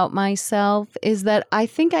realized about myself is that I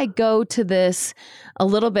think I go to this a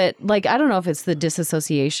little bit like, I don't know if it's the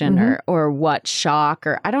disassociation or what, shock,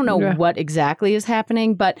 or I don't know what exactly is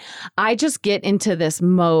happening, but I just get into this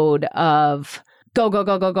mode of go,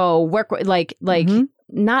 work, like,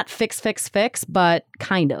 not fix, but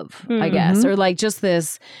kind of, I guess. Or like just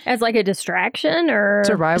this... As like a distraction or...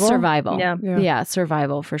 Survival. Yeah,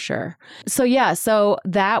 survival for sure. So so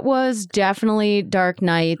that was definitely dark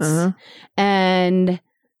nights. And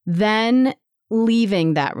then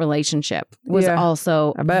leaving that relationship was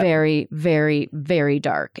also very, very, very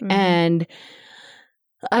dark. And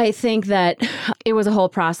I think that it was a whole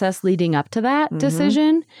process leading up to that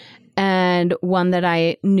decision. And one that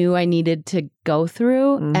I knew I needed to go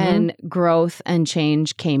through, and growth and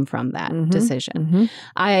change came from that decision.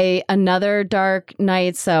 Another dark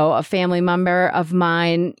night, so a family member of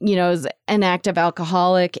mine, is an active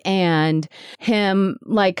alcoholic, and him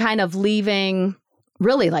like kind of leaving,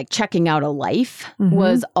 really like checking out of life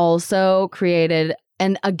was also created.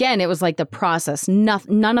 And again, it was like the process.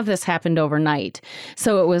 None of this happened overnight.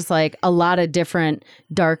 So it was like a lot of different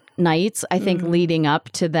dark nights, I think, leading up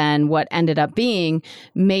to then what ended up being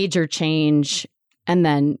major change and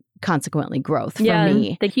then consequently growth for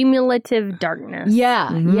me. The cumulative darkness.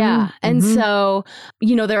 Yeah. And so,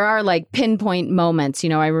 there are like pinpoint moments.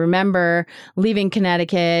 I remember leaving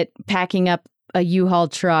Connecticut, packing up a U-Haul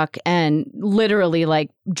truck and literally like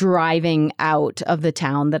driving out of the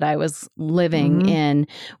town that I was living in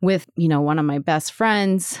with, one of my best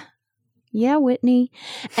friends. Yeah, Whitney.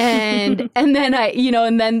 And and then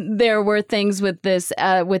and then there were things with this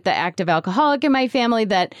with the active alcoholic in my family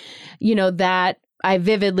that, that I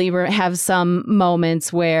vividly have some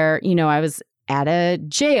moments where, I was at a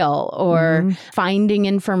jail or finding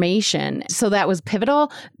information. So that was pivotal,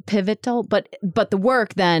 but the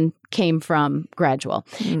work then came from gradual.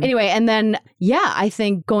 Anyway, and then, I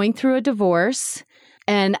think going through a divorce,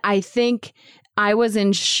 and I think I was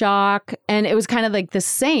in shock, and it was kind of like the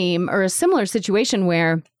same or a similar situation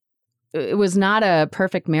where it was not a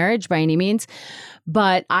perfect marriage by any means,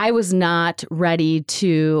 but I was not ready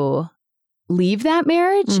to leave that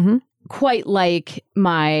marriage quite like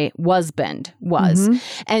my husband was.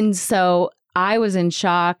 And so I was in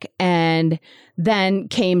shock, and then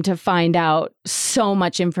came to find out so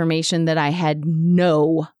much information that I had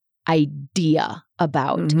no idea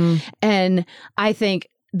about. And I think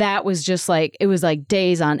that was just like, it was like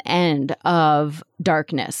days on end of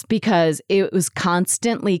darkness because it was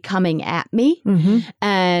constantly coming at me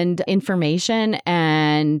and information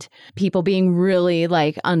and people being really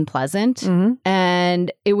like unpleasant.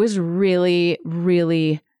 And it was really,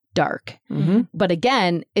 really dark. But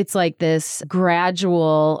again, it's like this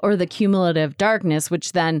gradual or the cumulative darkness,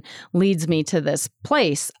 which then leads me to this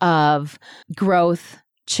place of growth,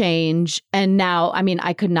 change. And now, I mean,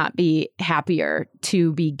 I could not be happier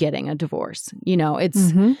to be getting a divorce.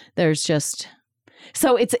 There's just,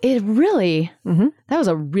 so it really, that was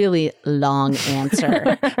a really long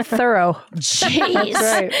answer. Thorough. Jeez.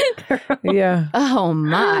 That's right. Yeah. Oh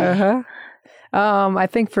my. I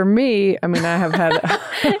think for me, I mean, I have had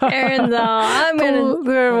Erin's all, I'm gonna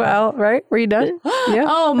well, right? Were you done? Yeah.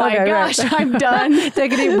 Oh my gosh, right. I'm done.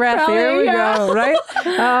 Take a deep breath. Here we go. Right.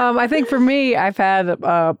 I think for me, I've had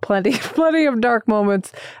plenty of dark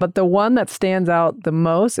moments, but the one that stands out the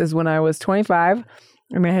most is when I was 25.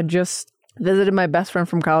 I mean, I had just visited my best friend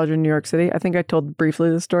from college in New York City. I think I told briefly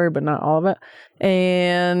the story, but not all of it.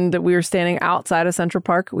 And we were standing outside of Central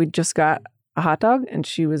Park. We just got a hot dog, and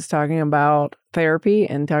she was talking about therapy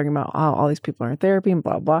and talking about all these people are in therapy and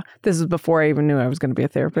blah, blah. This is before I even knew I was going to be a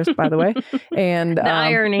therapist, by the way. And the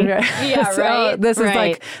irony. Yeah, so right. This is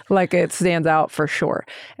like it stands out for sure.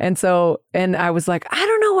 And so, and I was like, I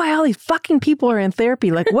don't know why all these fucking people are in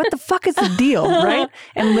therapy. Like, what the fuck is the deal? Right.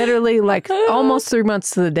 And literally like almost 3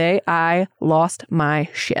 months to the day, I lost my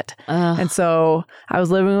shit. And so I was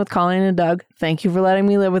living with Colleen and Doug. Thank you for letting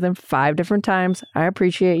me live with them 5 different times. I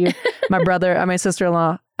appreciate you. My brother, my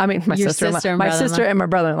sister-in-law, my sister-in-law, my sister and my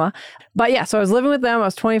brother-in-law. But yeah, so I was living with them. I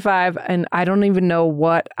was 25 and I don't even know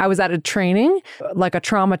what, I was at a training, like a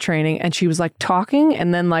trauma training. And she was like talking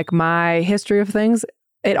and then like my history of things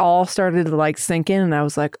it all started to like sink in, and I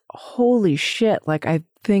was like, holy shit, like I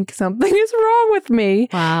think something is wrong with me.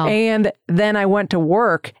 Wow. And then I went to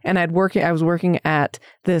work, and I was working at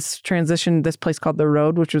this place called The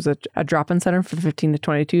Road, which was a drop-in center for 15 to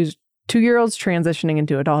 22 2-year-olds transitioning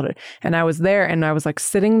into adulthood. And I was there, and I was like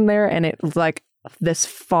sitting there, and it was like this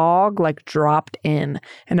fog like dropped in,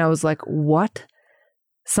 and I was like, what?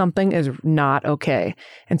 Something is not okay.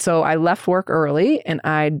 And so I left work early, and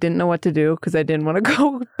I didn't know what to do because I didn't want to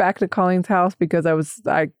go back to Colleen's house because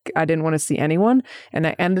I didn't want to see anyone. And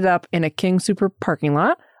I ended up in a King Super parking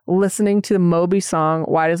lot listening to the Moby song,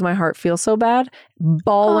 Why Does My Heart Feel So Bad?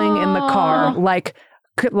 Bawling in the car,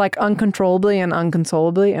 like uncontrollably and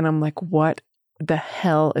unconsolably. And I'm like, what the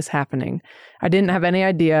hell is happening? I didn't have any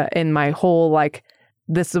idea in my whole, like,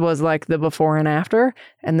 this was like the before and after,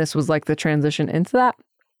 and this was like the transition into that.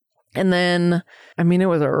 And then, I mean, that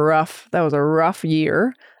was a rough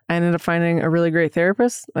year. I ended up finding a really great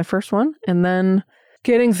therapist, my first one, and then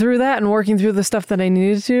getting through that and working through the stuff that I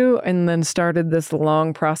needed to, and then started this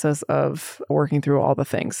long process of working through all the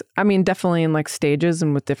things. I mean, definitely in like stages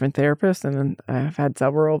and with different therapists, and then I've had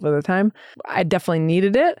several over the time. I definitely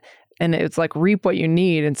needed it. And it's like reap what you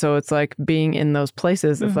need. And so it's like being in those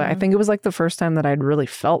places. It's like, I think it was like the first time that I'd really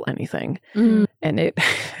felt anything. Mm-hmm. And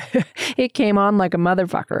it came on like a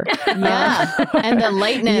motherfucker. Yeah. And the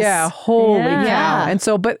lightness. Yeah. Holy cow. And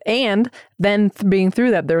so, and then being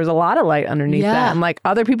through that, there was a lot of light underneath that. And like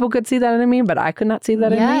other people could see that in me, but I could not see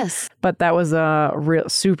that in me. But that was real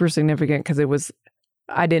super significant because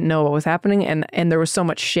I didn't know what was happening, and there was so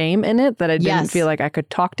much shame in it that I didn't feel like I could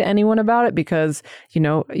talk to anyone about it because, you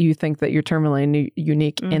know, you think that you're terminally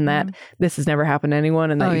unique in that this has never happened to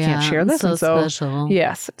anyone and that you can't share this. So and so special.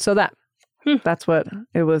 Yes. So that's what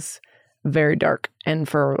it was. Very dark and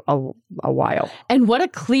for a while. And what a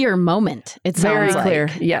clear moment. It sounds very clear.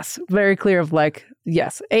 Like. Yes. Very clear of like,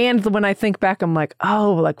 yes. And when I think back, I'm like,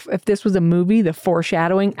 oh, like if this was a movie, the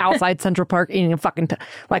foreshadowing outside Central Park eating a fucking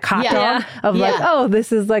like hot dog of like, oh,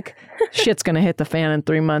 this is like shit's going to hit the fan in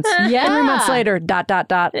 3 months. 3 months later, ...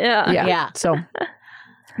 Yeah. So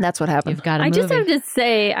that's what happened. You've got a I movie. just have to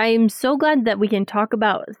say, I'm so glad that we can talk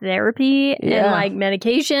about therapy and like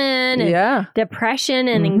medication and depression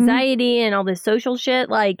and anxiety and all this social shit,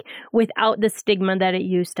 like without the stigma that it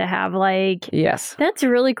used to have. Like, yes, that's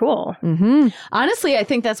really cool. Mm-hmm. Honestly, I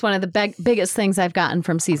think that's one of the biggest things I've gotten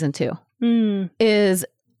from season 2 is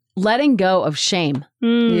letting go of shame.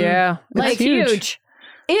 Yeah. Like huge.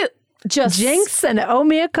 It just Jinx and owe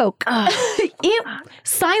me a Coke. It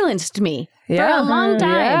silenced me. For a long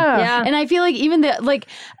time. Yeah. And I feel like even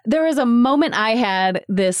there was a moment I had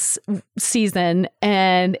this season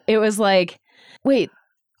and it was like, wait,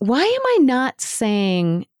 why am I not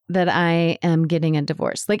saying that I am getting a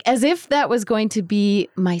divorce? Like as if that was going to be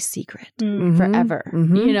my secret forever,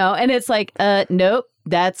 you know? And it's like, nope,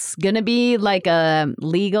 that's going to be like a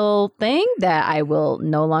legal thing that I will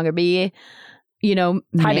no longer be, you know,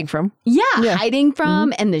 hiding from. Hiding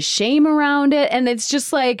from and the shame around it. And it's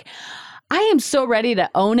just like, I am so ready to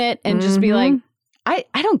own it and just be like, I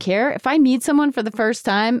don't care. If I meet someone for the first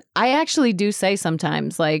time, I actually do say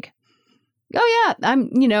sometimes like, oh yeah, I'm,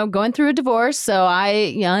 you know, going through a divorce. So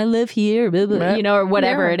I live here, blah, blah, you know, or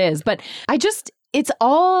whatever it is. But it's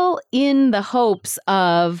all in the hopes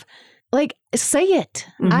of like, say it.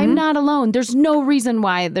 I'm not alone. There's no reason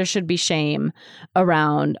why there should be shame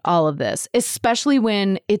around all of this, especially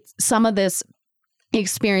when some of this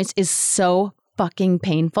experience is so fucking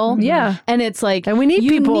painful. Yeah. And it's like, and we need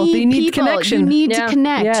people. You need connection. You need to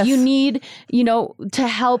connect. Yes. You need, you know, to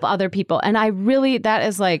help other people. And that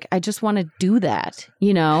is like, I just want to do that,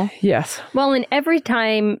 you know? Yes. Well, and every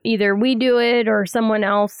time either we do it or someone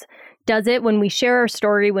else does it, when we share our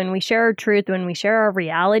story, when we share our truth, when we share our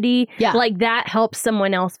reality, like that helps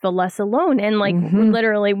someone else feel less alone. And like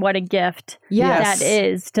literally what a gift that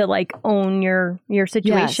is to like own your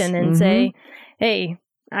situation and say, hey,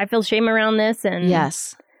 I feel shame around this. And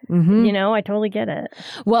you know, I totally get it.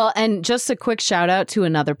 Well, and just a quick shout out to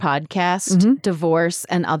another podcast, Divorce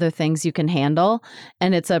and Other Things You Can Handle.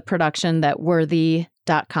 And it's a production that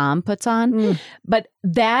Worthy.com puts on. But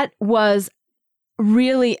that was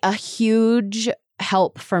really a huge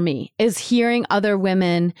help for me, is hearing other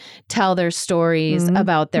women tell their stories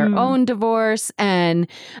about their own divorce and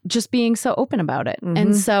just being so open about it.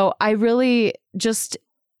 And so I really just,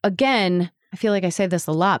 again, I feel like I say this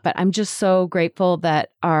a lot, but I'm just so grateful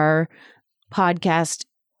that our podcast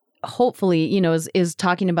hopefully, you know, is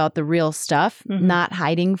talking about the real stuff, not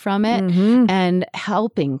hiding from it and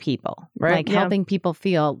helping people, helping people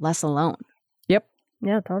feel less alone. Yep.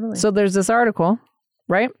 Yeah, totally. So there's this article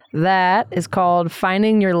right? That is called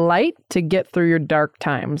Finding Your Light to Get Through Your Dark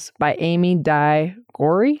Times by Amy Dye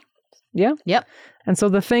Gorey. Yeah? Yep. And so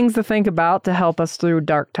the things to think about to help us through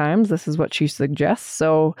dark times, this is what she suggests.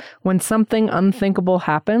 So when something unthinkable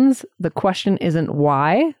happens, the question isn't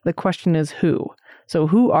why, the question is who. So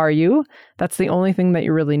who are you? That's the only thing that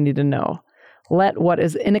you really need to know. Let what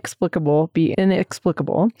is inexplicable be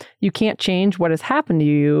inexplicable. You can't change what has happened to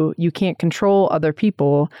you. You can't control other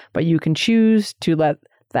people, but you can choose to let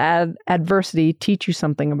that adversity teach you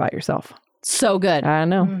something about yourself. So good. I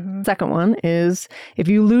know. Second one is, if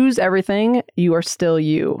you lose everything, you are still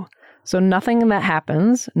you. So nothing that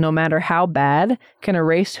happens, no matter how bad, can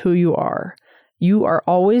erase who you are. You are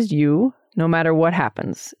always you, no matter what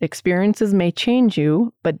happens. Experiences may change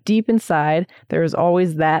you, but deep inside, there is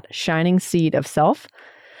always that shining seed of self,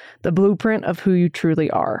 the blueprint of who you truly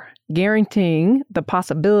are, guaranteeing the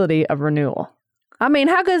possibility of renewal. I mean,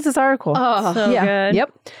 how good is this article? Oh, So good.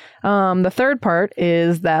 Yep. The third part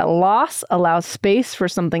is that loss allows space for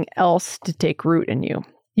something else to take root in you.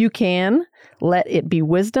 You can let it be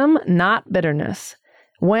wisdom, not bitterness.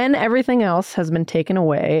 When everything else has been taken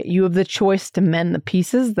away, you have the choice to mend the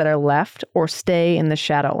pieces that are left or stay in the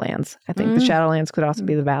Shadowlands. I think the Shadowlands could also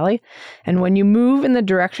be the valley. And when you move in the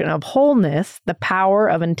direction of wholeness, the power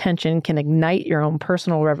of intention can ignite your own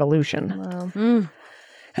personal revolution. Wow.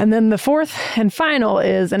 And then the fourth and final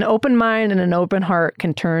is an open mind and an open heart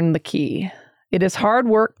can turn the key. It is hard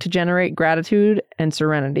work to generate gratitude and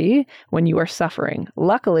serenity when you are suffering.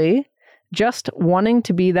 Luckily, just wanting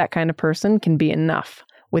to be that kind of person can be enough.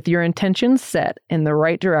 With your intentions set in the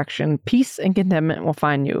right direction, peace and contentment will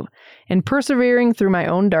find you. In persevering through my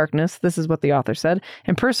own darkness, this is what the author said,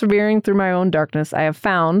 in persevering through my own darkness, I have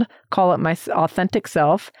found, call it my authentic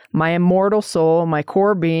self, my immortal soul, my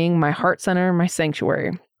core being, my heart center, my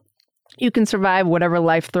sanctuary. You can survive whatever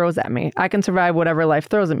life throws at me. I can survive whatever life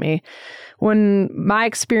throws at me. When my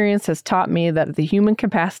experience has taught me that the human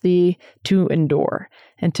capacity to endure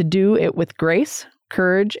and to do it with grace,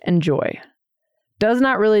 courage, and joy does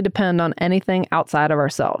not really depend on anything outside of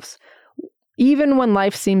ourselves. Even when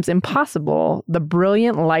life seems impossible, the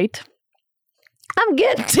brilliant light... I'm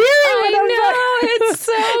getting teary. It's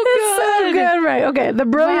so good. It's so good, right? Okay, the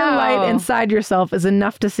brilliant light inside yourself is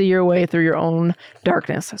enough to see your way through your own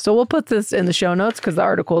darkness. So we'll put this in the show notes because the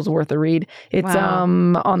article is worth a read. It's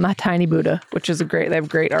on the Tiny Buddha, which is they have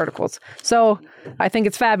great articles. So I think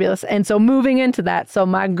it's fabulous. And so moving into that, so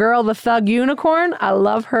my girl, the Thug Unicorn, I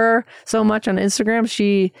love her so much on Instagram.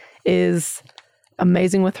 She is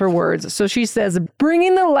amazing with her words. So she says,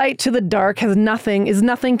 bringing the light to the dark is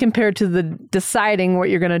nothing compared to the deciding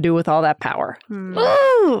what you're going to do with all that power.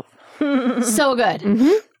 Ooh! So good.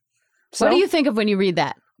 So, What do you think of when you read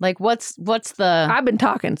that? Like, what's the... I've been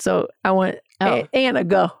talking, so I want Anna,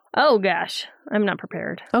 go. Oh, gosh. I'm not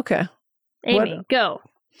prepared. Okay. Amy, go.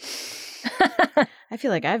 I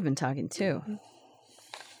feel like I've been talking too.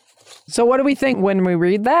 So what do we think when we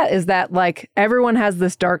read that? Is that like everyone has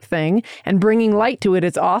this dark thing and bringing light to it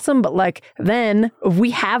is awesome. But like then if we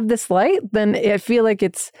have this light, then I feel like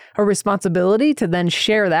it's a responsibility to then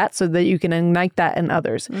share that so that you can ignite that in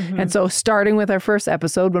others. And so starting with our first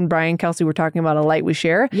episode when Brian and Kelsey were talking about a light we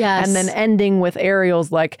share. Yes. And then ending with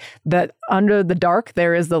Ariel's like that under the dark,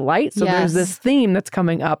 there is the light. So there's this theme that's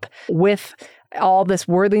coming up with all this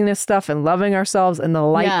worthiness stuff and loving ourselves and the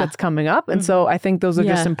light that's coming up. And so I think those are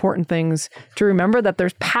just important things to remember, that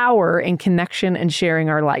there's power in connection and sharing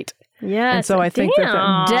our light. Yes. And so I think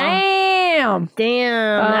damn.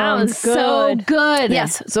 That was so good.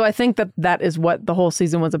 Yes. So I think that is what the whole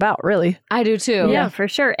season was about, really. I do too. Yeah, for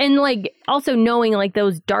sure. And like also knowing like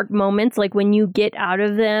those dark moments, like when you get out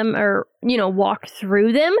of them or, you know, walk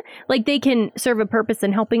through them, like they can serve a purpose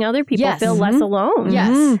in helping other people feel less alone.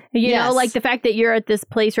 Yes. You know, like the fact that you're at this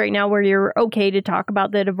place right now where you're okay to talk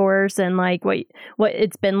about the divorce and like what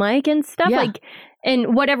it's been like and stuff. Yeah. Like,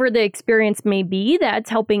 and whatever the experience may be, that's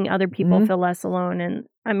helping other people feel less alone. And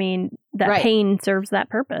I mean, that pain serves that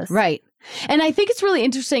purpose. Right. And I think it's really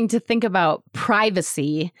interesting to think about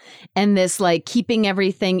privacy and this like keeping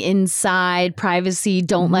everything inside, privacy,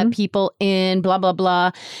 don't let people in, blah, blah,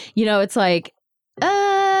 blah. You know, it's like,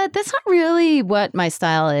 that's not really what my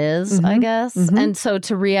style is, I guess. And so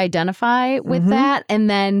to re-identify with that and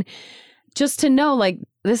then just to know like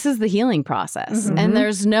this is the healing process and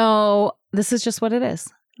this is just what it is.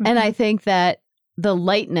 And I think that the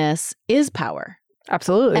lightness is power.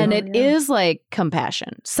 Absolutely. And it is like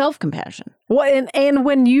compassion, self-compassion. Well, and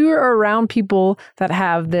when you're around people that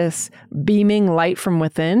have this beaming light from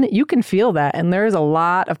within, you can feel that. And there's a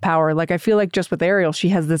lot of power. Like I feel like just with Ariel, she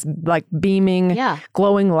has this like beaming,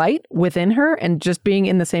 glowing light within her, and just being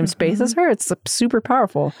in the same space as her, it's super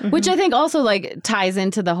powerful. Which I think also like ties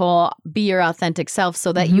into the whole be your authentic self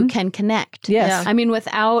so that you can connect. Yes. I mean,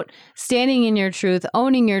 without standing in your truth,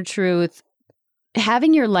 owning your truth,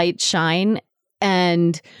 having your light shine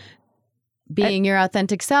and being your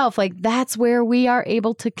authentic self, like that's where we are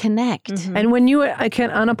able to connect. And when you can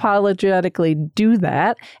unapologetically do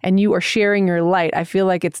that and you are sharing your light, I feel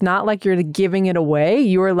like it's not like you're giving it away.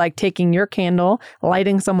 You are like taking your candle,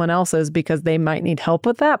 lighting someone else's because they might need help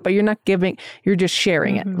with that, but you're not giving, you're just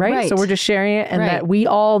sharing it, right? So we're just sharing it, and that we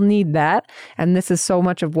all need that. And this is so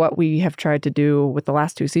much of what we have tried to do with the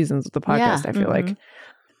last 2 seasons of the podcast, I feel like.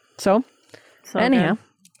 So anyhow.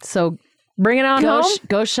 So bring it on home.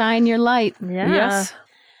 Go shine your light. Yeah. Yes.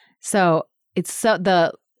 So it's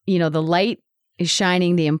the light is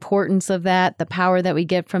shining, the importance of that, the power that we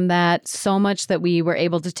get from that, so much that we were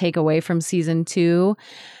able to take away from season 2.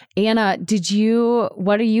 Anna,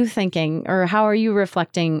 what are you thinking, or how are you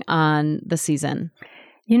reflecting on the season?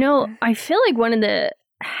 I feel like one of the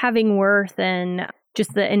having worth and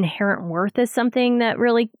just the inherent worth is something that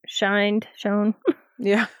really shone.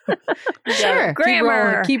 Yeah. Sure.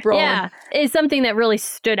 Grammar. Keep rolling. Yeah. Is something that really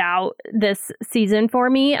stood out this season for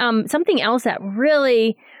me. Something else that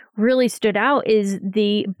really, really stood out is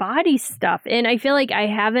the body stuff. And I feel like I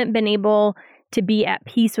haven't been able to be at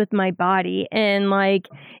peace with my body. And like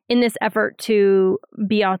in this effort to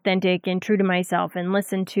be authentic and true to myself and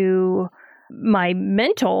listen to my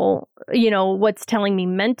mental, what's telling me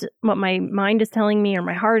what my mind is telling me or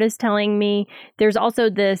my heart is telling me. There's also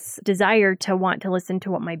this desire to want to listen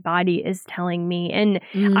to what my body is telling me. And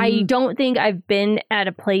I don't think I've been at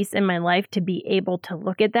a place in my life to be able to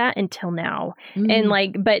look at that until now. And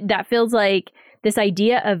but that feels like this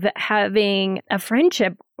idea of having a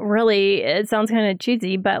friendship, really, it sounds kind of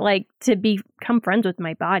cheesy, but like to become friends with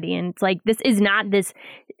my body. And it's like, this is not this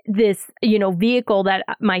vehicle that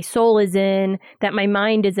my soul is in, that my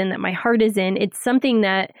mind is in, that my heart is in. It's something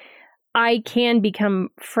that I can become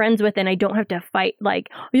friends with, and I don't have to fight like,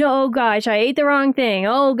 oh gosh, I ate the wrong thing.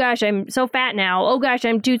 Oh gosh, I'm so fat now. Oh gosh,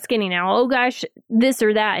 I'm too skinny now. Oh gosh, this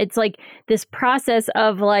or that. It's like this process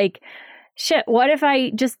of like, shit, what if I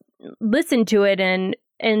just listened to it and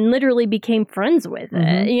literally became friends with it,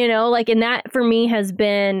 and that for me has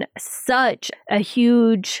been such a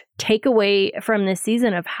huge takeaway from this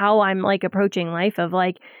season of how I'm like approaching life, of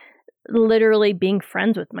like literally being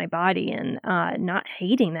friends with my body and not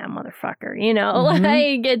hating that motherfucker,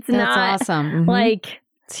 like it's That's not awesome. like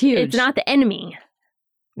It's huge. it's not the enemy.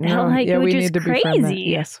 No, Like, yeah, which we is need to befriend that. crazy.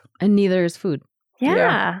 Yes. And neither is food.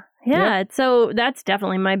 Yeah. So that's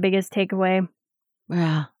definitely my biggest takeaway.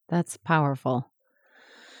 Yeah, that's powerful.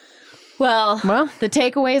 Well, Well, the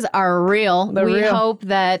takeaways are real. They're we real. hope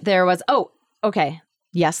that there was. Oh, okay.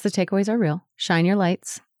 Yes, the takeaways are real. Shine your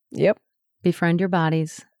lights, yep. befriend your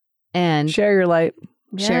bodies, and Share your light.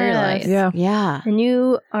 share your Yes. light. Yeah. Yeah. And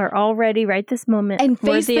you are already right this moment. And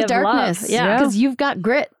face worthy the of love. darkness. Yeah. Because you've got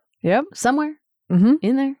grit Yep. somewhere Mm-hmm.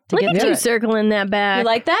 in there to Look get at through you it. circling that back. You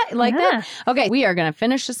like that? You like that? Okay, we are going to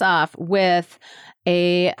finish this off with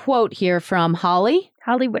a quote here from Holly.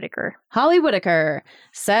 Holly Whitaker. Holly Whitaker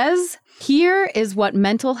says, "Here is what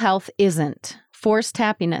mental health isn't: forced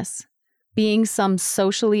happiness, being some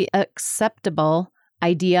socially acceptable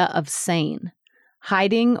idea of sane,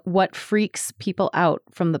 hiding what freaks people out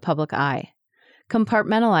from the public eye,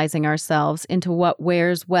 compartmentalizing ourselves into what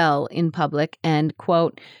wears well in public and,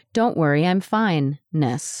 quote, don't worry, I'm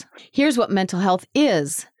fine-ness. Here's what mental health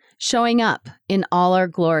is: showing up in all our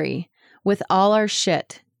glory, with all our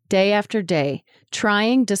shit, day after day,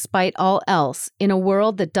 trying despite all else in a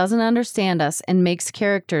world that doesn't understand us and makes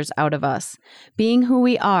characters out of us, being who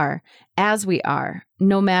we are, as we are,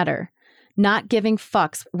 no matter, not giving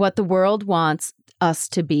fucks what the world wants us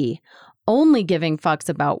to be, only giving fucks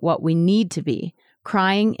about what we need to be,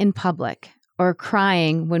 crying in public or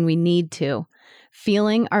crying when we need to,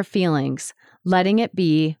 feeling our feelings, letting it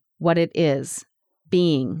be what it is,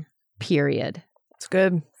 being, period." It's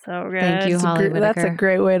good. So good. Thank you, Holly That's a Whitaker.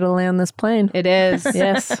 great way to land this plane. It is.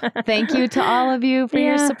 Yes. Thank you to all of you for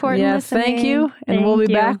your Yeah. support and Yes. listening. Thank you. And we'll Thank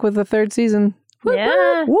be you. back with the 3rd season. Whoop,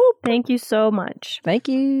 Yeah. whoop. Thank you so much. Thank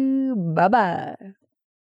you. Bye-bye.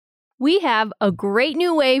 We have a great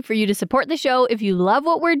new way for you to support the show. If you love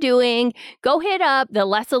what we're doing, go hit up the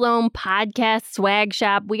Less Alone podcast swag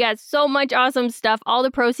shop. We got so much awesome stuff. All the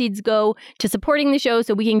proceeds go to supporting the show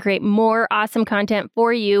so we can create more awesome content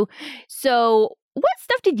for you. So what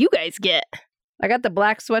stuff did you guys get? I got the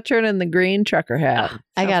black sweatshirt and the green trucker hat.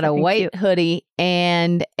 I got a fucking white cute. hoodie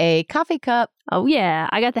and a coffee cup. Oh, yeah.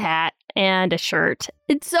 I got the hat and a shirt.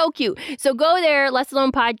 It's so cute. So go there,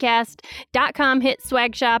 lessalonepodcast.com, hit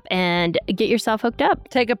swag shop, and get yourself hooked up.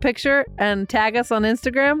 Take a picture and tag us on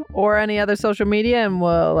Instagram or any other social media, and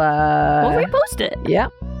we'll We'll repost it. Yeah.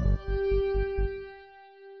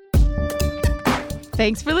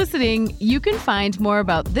 Thanks for listening. You can find more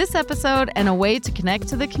about this episode and a way to connect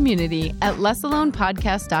to the community at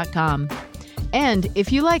lessalonepodcast.com. And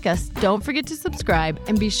if you like us, don't forget to subscribe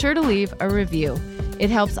and be sure to leave a review. It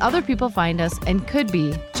helps other people find us and could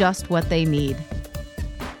be just what they need.